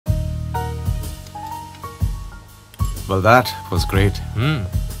Well, that was great.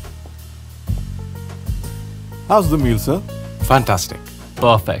 How's the meal, sir? Fantastic.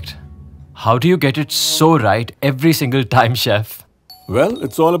 Perfect. How do you get it so right every single time, chef? Well,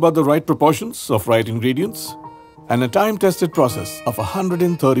 it's all about the right proportions of right ingredients and a time-tested process of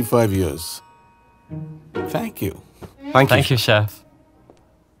 135 years. Thank you. Thank Thank you. you, chef.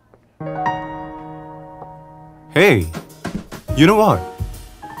 Hey, you know what?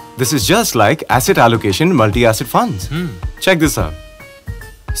 This is just like asset allocation multi-asset funds. Check this out.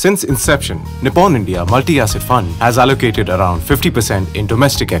 Since inception, Nippon India Multi-Asset Fund has allocated around 50% in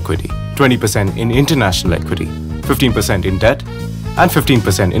domestic equity, 20% in international equity, 15% in debt, and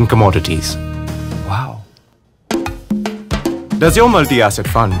 15% in commodities. Wow. Does your multi-asset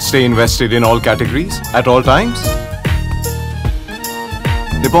fund stay invested in all categories at all times?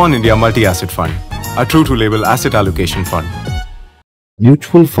 Nippon India Multi-Asset Fund, a true-to-label asset allocation fund.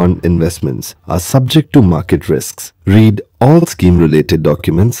 Mutual fund investments are subject to market risks. Read all scheme-related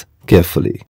documents carefully.